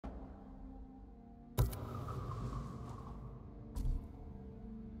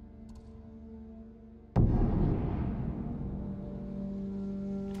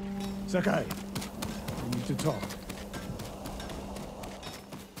Sakai, we need to talk.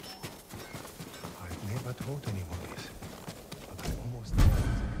 I've never told anyone this, but I almost did.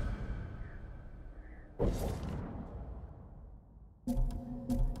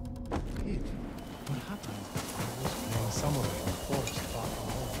 What happened? I was playing samurai in the forest far from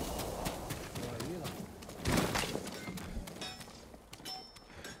home. I realized.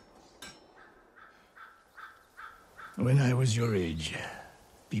 When I was your age,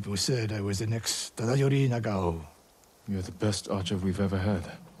 people said I was the next Tadayori Nagao. You're the best archer we've ever had.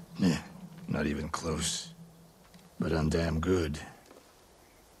 Not even close. But I'm damn good.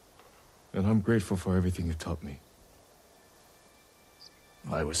 And I'm grateful for everything you taught me.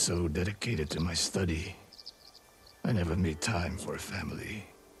 I was so dedicated to my study. I never made time for a family.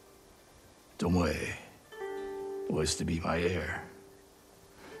 Tomoe was to be my heir.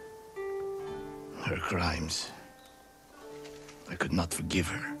 Her crimes, I could not forgive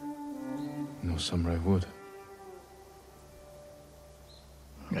her. No samurai would.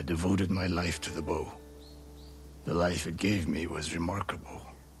 I devoted my life to the bow. The life it gave me was remarkable.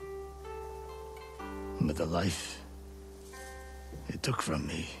 But the life it took from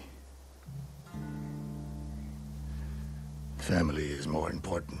me... Family is more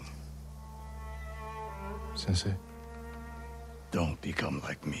important. Sensei? Don't become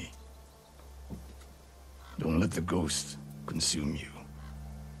like me. Don't let the ghost consume you.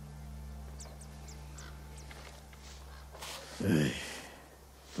 Hey.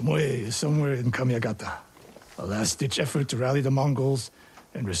 Tomoe is somewhere in Kamiagata. A last-ditch effort to rally the Mongols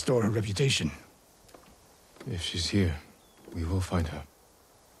and restore her reputation. If she's here, we will find her.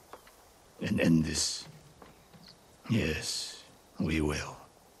 And end this. Yes, we will.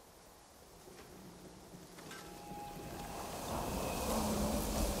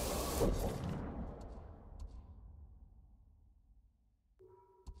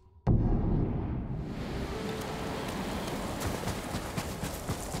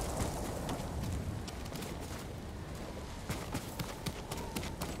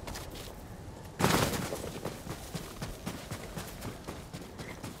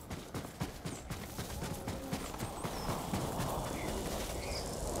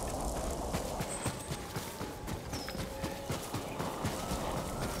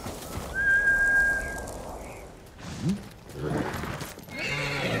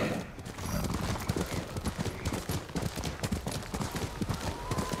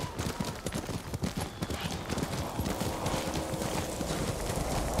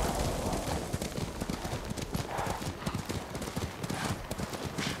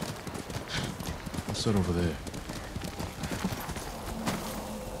 What's that over there?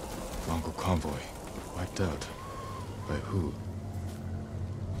 Mongol convoy. Wiped out. By who?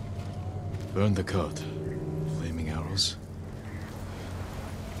 Burn the cart. Flaming arrows.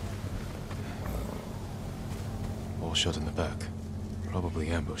 All shot in the back. Probably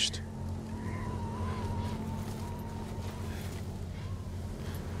ambushed.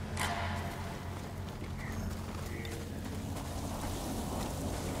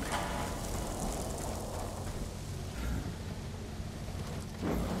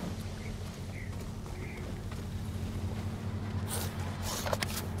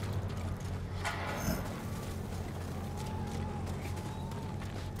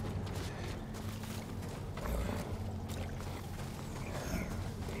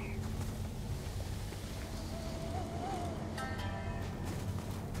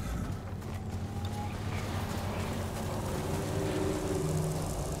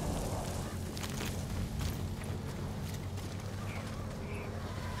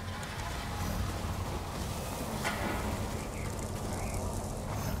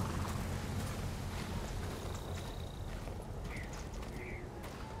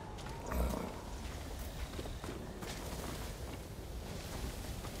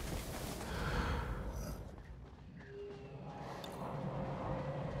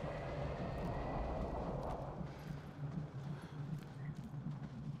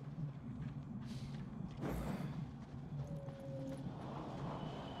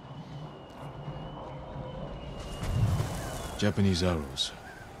 Japanese arrows.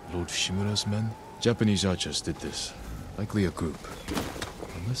 Lord Shimura's men? Japanese archers did this. Likely a group.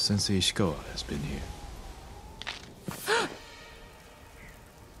 Unless Sensei Ishikawa has been here.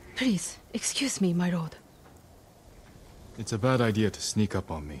 Please, excuse me, my lord. It's a bad idea to sneak up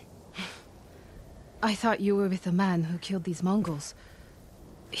on me. I thought you were with the man who killed these Mongols.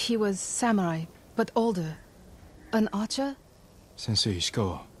 He was samurai, but older. An archer? Sensei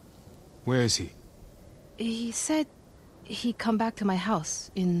Ishikawa. Where is he? He said he'd come back to my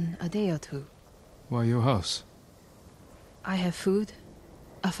house in a day or two. Why your house? I have food,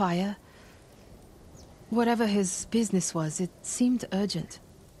 A fire. Whatever his business was, it seemed urgent.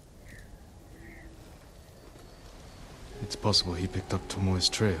 It's possible he picked up Tomoe's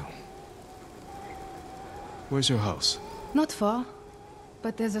trail. Where's your house? Not far.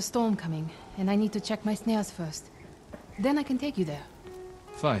 But there's a storm coming, and I need to check my snares first. Then I can take you there.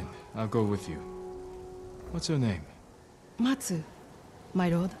 Fine, I'll go with you. What's your name? Matsu, my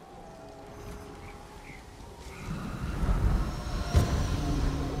lord.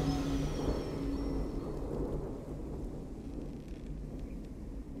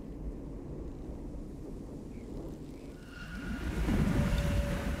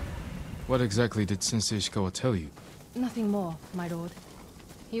 What exactly did Sensei Ishikawa tell you? Nothing more, my lord.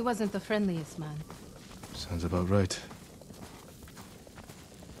 He wasn't the friendliest man. Sounds about right.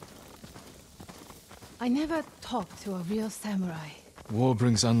 I never talked to a real samurai. War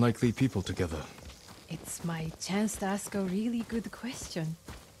brings unlikely people together. It's my chance to ask a really good question.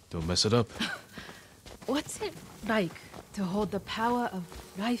 Don't mess it up. What's it like to hold the power of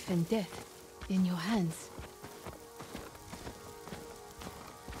life and death in your hands?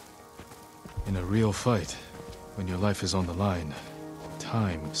 In a real fight, when your life is on the line,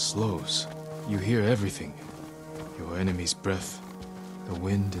 time slows. You hear everything. Your enemy's breath, the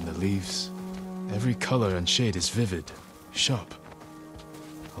wind in the leaves. Every color and shade is vivid, sharp,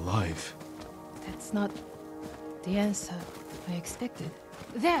 alive. That's not the answer I expected.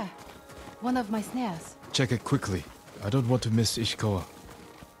 There! One of my snares. Check it quickly. I don't want to miss Ishikawa.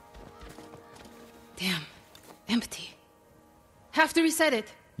 Damn. Empty. Have to reset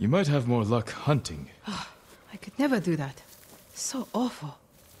it. You might have more luck hunting. I could never do that. So awful.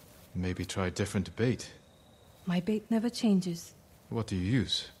 Maybe try a different bait. My bait never changes. What do you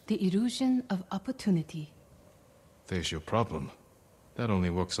use? The illusion of opportunity. There's your problem. That only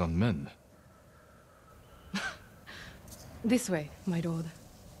works on men. This way, my lord.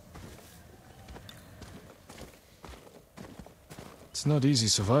 It's not easy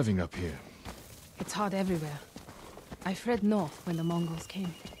surviving up here. It's hard everywhere. I fled north when the Mongols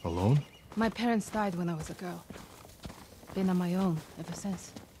came. Alone? My parents died when I was a girl. Been on my own ever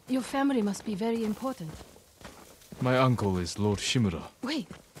since. Your family must be very important. My uncle is Lord Shimura. Wait.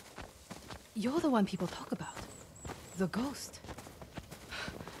 You're the one people talk about. The ghost.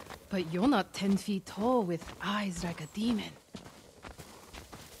 But you're not 10 feet tall with eyes like a demon.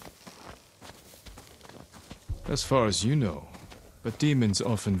 As far as you know. But demons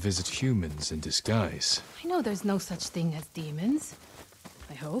often visit humans in disguise. I know there's no such thing as demons.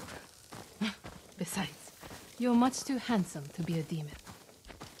 I hope. Besides, you're much too handsome to be a demon.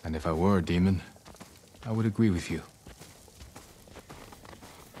 And if I were a demon, I would agree with you.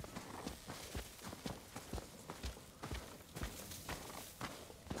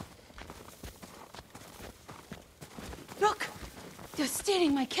 Look! They're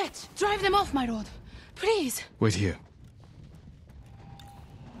stealing my catch! Drive them off, my lord! Please! Wait here.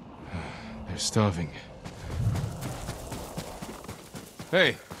 They're starving.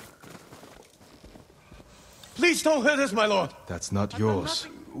 Hey! Please don't hurt us, my lord! That's not yours.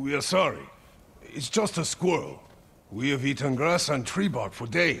 We are sorry. It's just a squirrel. We have eaten grass and tree bark for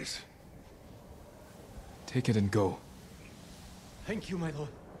days. Take it and go. Thank you, my lord.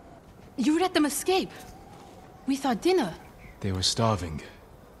 You let them escape! We thought dinner. They were starving.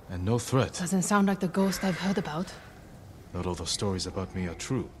 And no threat. Doesn't sound like the ghost I've heard about. Not all the stories about me are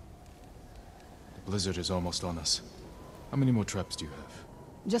true. The blizzard is almost on us. How many more traps do you have?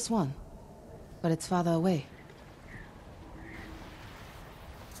 Just one. But it's farther away.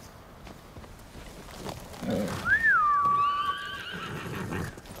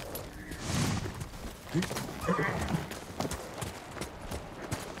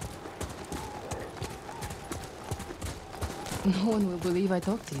 No one will believe I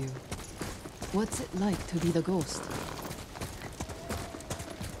talked to you. What's it like to be the ghost?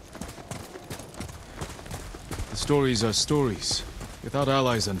 The stories are stories. Without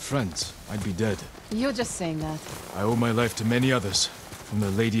allies and friends, I'd be dead. You're just saying that. I owe my life to many others, from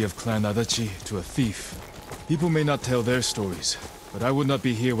the lady of Clan Adachi to a thief. People may not tell their stories, but I would not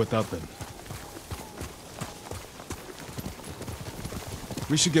be here without them.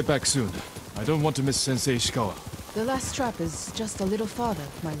 We should get back soon. I don't want to miss Sensei Ishikawa. The last trap is just a little farther,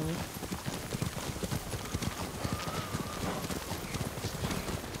 my lord.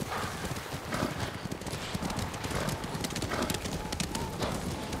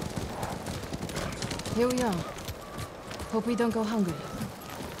 Here we are. Hope we don't go hungry.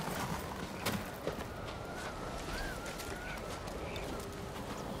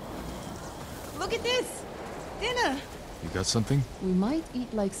 Look at this! Dinner! You got something? We might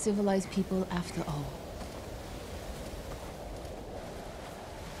eat like civilized people after all.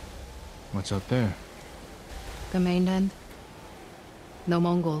 What's out there? The mainland. No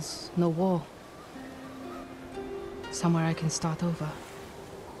Mongols, no war. Somewhere I can start over.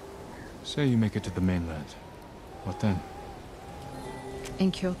 Say you make it to the mainland. What then?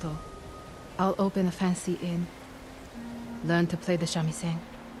 In Kyoto, I'll open a fancy inn. Learn to play the shamisen.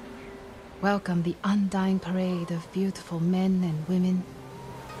 Welcome the undying parade of beautiful men and women,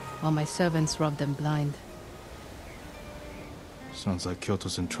 while my servants rub them blind. Sounds like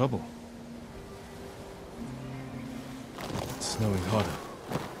Kyoto's in trouble. It's snowing harder.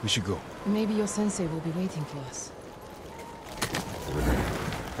 We should go. Maybe your sensei will be waiting for us.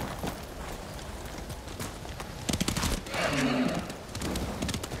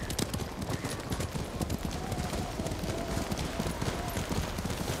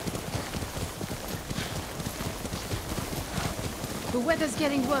 The weather's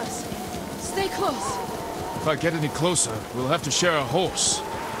getting worse. Stay close. If I get any closer, we'll have to share a horse.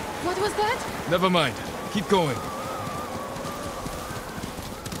 What was that? Never mind. Keep going.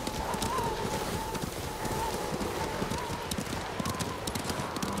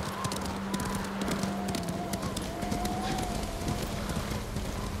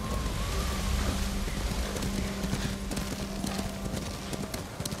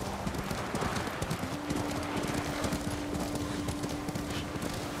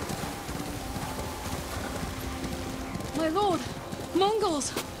 My lord!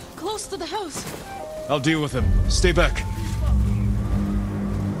 Mongols! Close to the house! I'll deal with them. Stay back.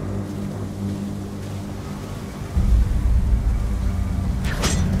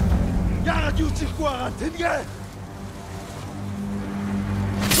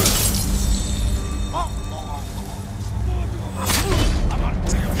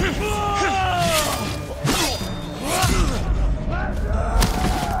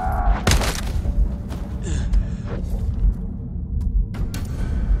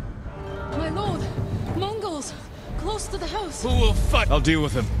 My lord! Mongols! Close to the house! Who will fight? I'll deal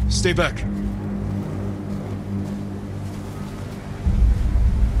with them. Stay back.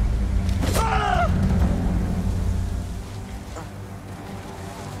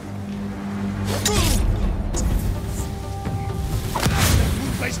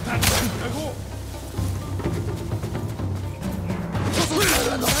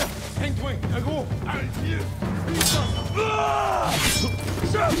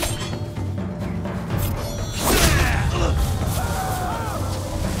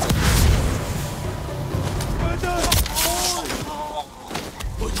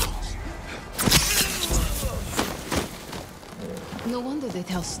 No wonder they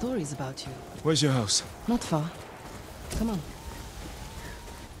tell stories about you. Where's your house? Not far. Come on.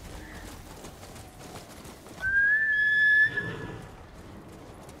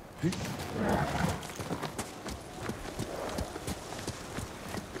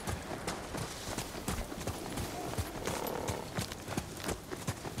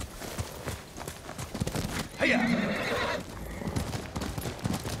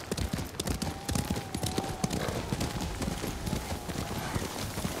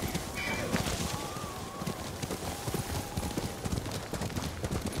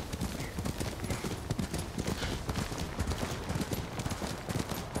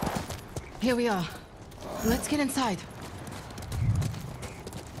 Here we are. Let's get inside.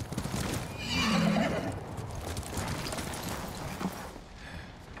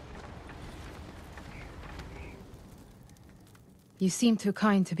 You seem too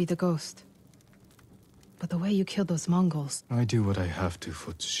kind to be the ghost. But the way you killed those Mongols... I do what I have to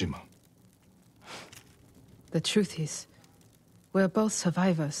for Tsushima. The truth is, we're both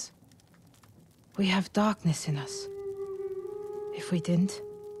survivors. We have darkness in us. If we didn't,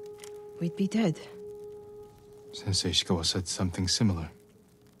 we'd be dead. Sensei Ishikawa said something similar.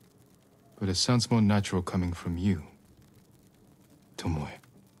 But it sounds more natural coming from you, Tomoe.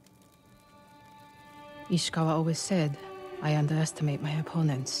 Ishikawa always said, I underestimate my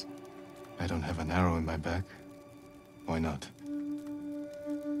opponents. I don't have an arrow in my back. Why not?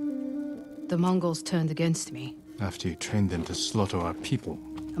 The Mongols turned against me. After you trained them to slaughter our people.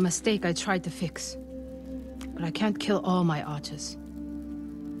 A mistake I tried to fix. But I can't kill all my archers.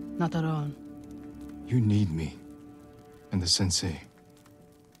 Not alone. You need me. And the sensei.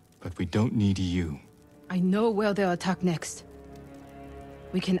 But we don't need you. I know where they'll attack next.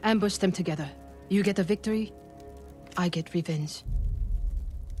 We can ambush them together. You get a victory, I get revenge.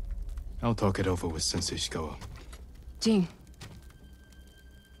 I'll talk it over with Sensei Ishikawa. Jin,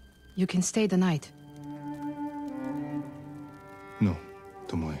 you can stay the night. No,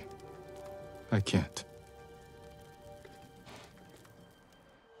 Tomoe. I can't.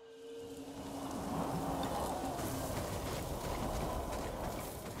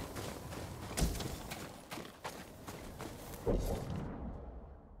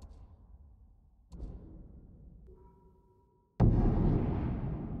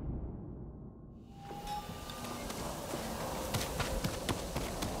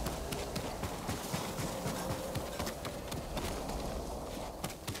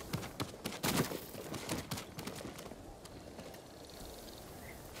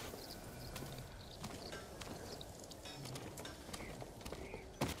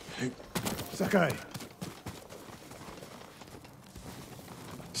 Sakai!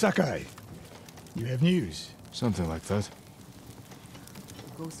 Sakai! You have news? Something like that.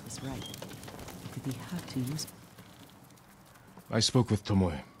 The ghost was right. It could be hacked to use. I spoke with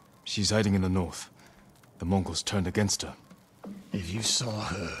Tomoe. She's hiding in the north. The Mongols turned against her. If you saw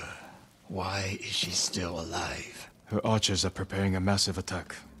her, why is she still alive? Her archers are preparing a massive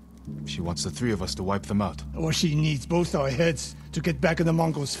attack. She wants the three of us to wipe them out. Or she needs both our heads to get back in the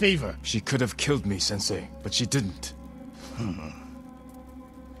Mongols' favor. She could have killed me, Sensei, but she didn't.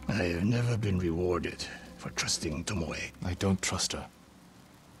 I have never been rewarded for trusting Tomoe. I don't trust her.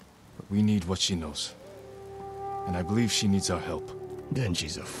 But we need what she knows. And I believe she needs our help. Then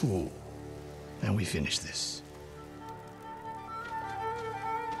she's a fool. And we finish this.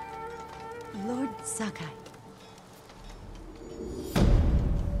 Lord Sakai.